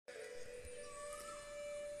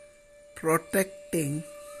protecting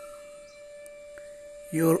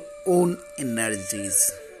your own energies।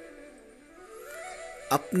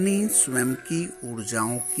 अपनी स्वयं की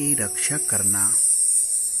ऊर्जाओं की रक्षा करना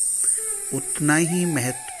उतना ही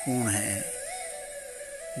महत्वपूर्ण है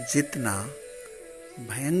जितना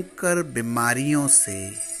भयंकर बीमारियों से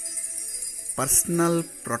पर्सनल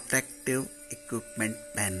प्रोटेक्टिव इक्विपमेंट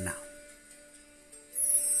पहनना।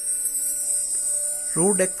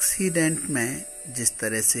 रोड एक्सीडेंट में जिस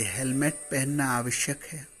तरह से हेलमेट पहनना आवश्यक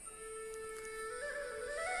है,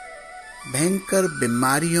 भयंकर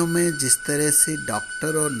बीमारियों में जिस तरह से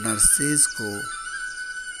डॉक्टर और नर्सेज को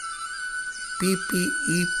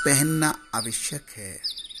पीपीई पहनना आवश्यक है,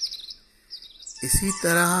 इसी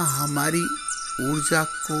तरह हमारी ऊर्जा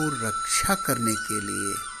को रक्षा करने के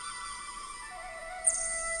लिए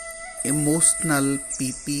इमोशनल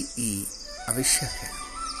पीपीई आवश्यक है।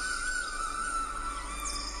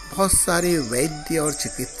 बहुत सारे वैद्य और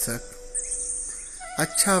चिकित्सक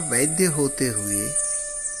अच्छा वैद्य होते हुए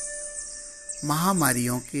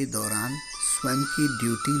महामारियों के दौरान स्वयं की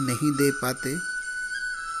ड्यूटी नहीं दे पाते।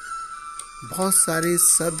 बहुत सारे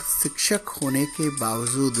सद शिक्षक होने के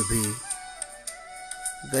बावजूद भी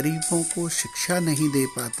गरीबों को शिक्षा नहीं दे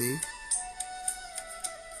पाते।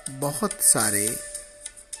 बहुत सारे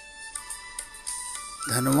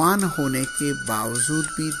धनवान होने के बावजूद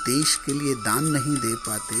भी देश के लिए दान नहीं दे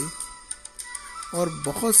पाते और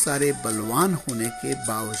बहुत सारे बलवान होने के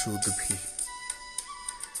बावजूद भी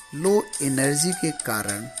लो एनर्जी के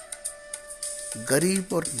कारण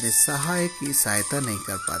गरीब और निस्सहाय की सहायता नहीं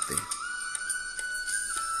कर पाते।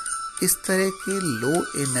 इस तरह के low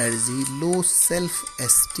energy, low self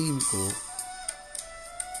esteem को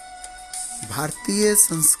भारतीय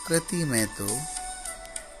संस्कृति में तो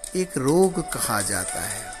एक रोग कहा जाता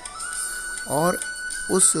है और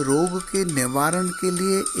उस रोग के निवारण के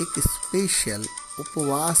लिए एक स्पेशल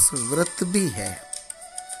उपवास व्रत भी है।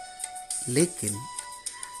 लेकिन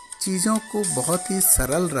चीज़ों को बहुत ही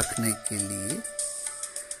सरल रखने के लिए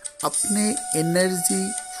अपने एनर्जी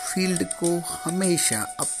फील्ड को हमेशा,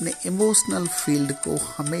 अपने इमोशनल फील्ड को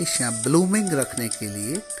हमेशा ब्लूमिंग रखने के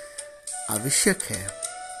लिए आवश्यक है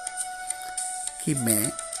कि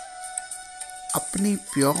मैं अपनी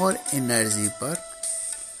प्योर एनर्जी पर,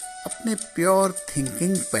 अपने प्योर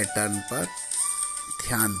थिंकिंग पैटर्न पर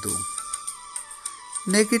ध्यान दूं।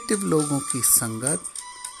 नेगेटिव लोगों की संगत,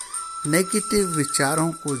 नेगेटिव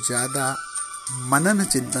विचारों को ज़्यादा मनन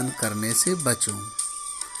चिंतन करने से बचूं।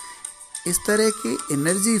 इस तरह के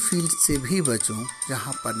एनर्जी फील्ड से भी बचूं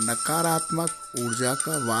जहां पर नकारात्मक ऊर्जा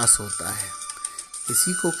का वास होता है।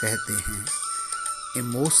 इसी को कहते हैं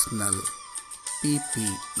इमोशनल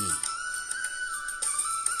पीपीई।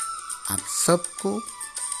 आप सबको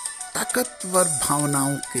ताकतवर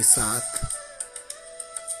भावनाओं के साथ,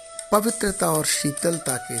 पवित्रता और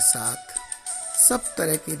शीतलता के साथ सब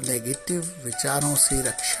तरह के नेगेटिव विचारों से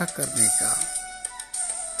रक्षा करने का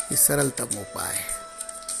ये सरलतम उपाय है।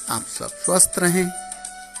 आप सब स्वस्थ रहें,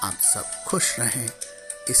 आप सब खुश रहें।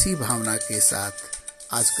 इसी भावना के साथ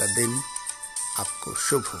आज का दिन आपको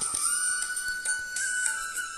शुभ हो।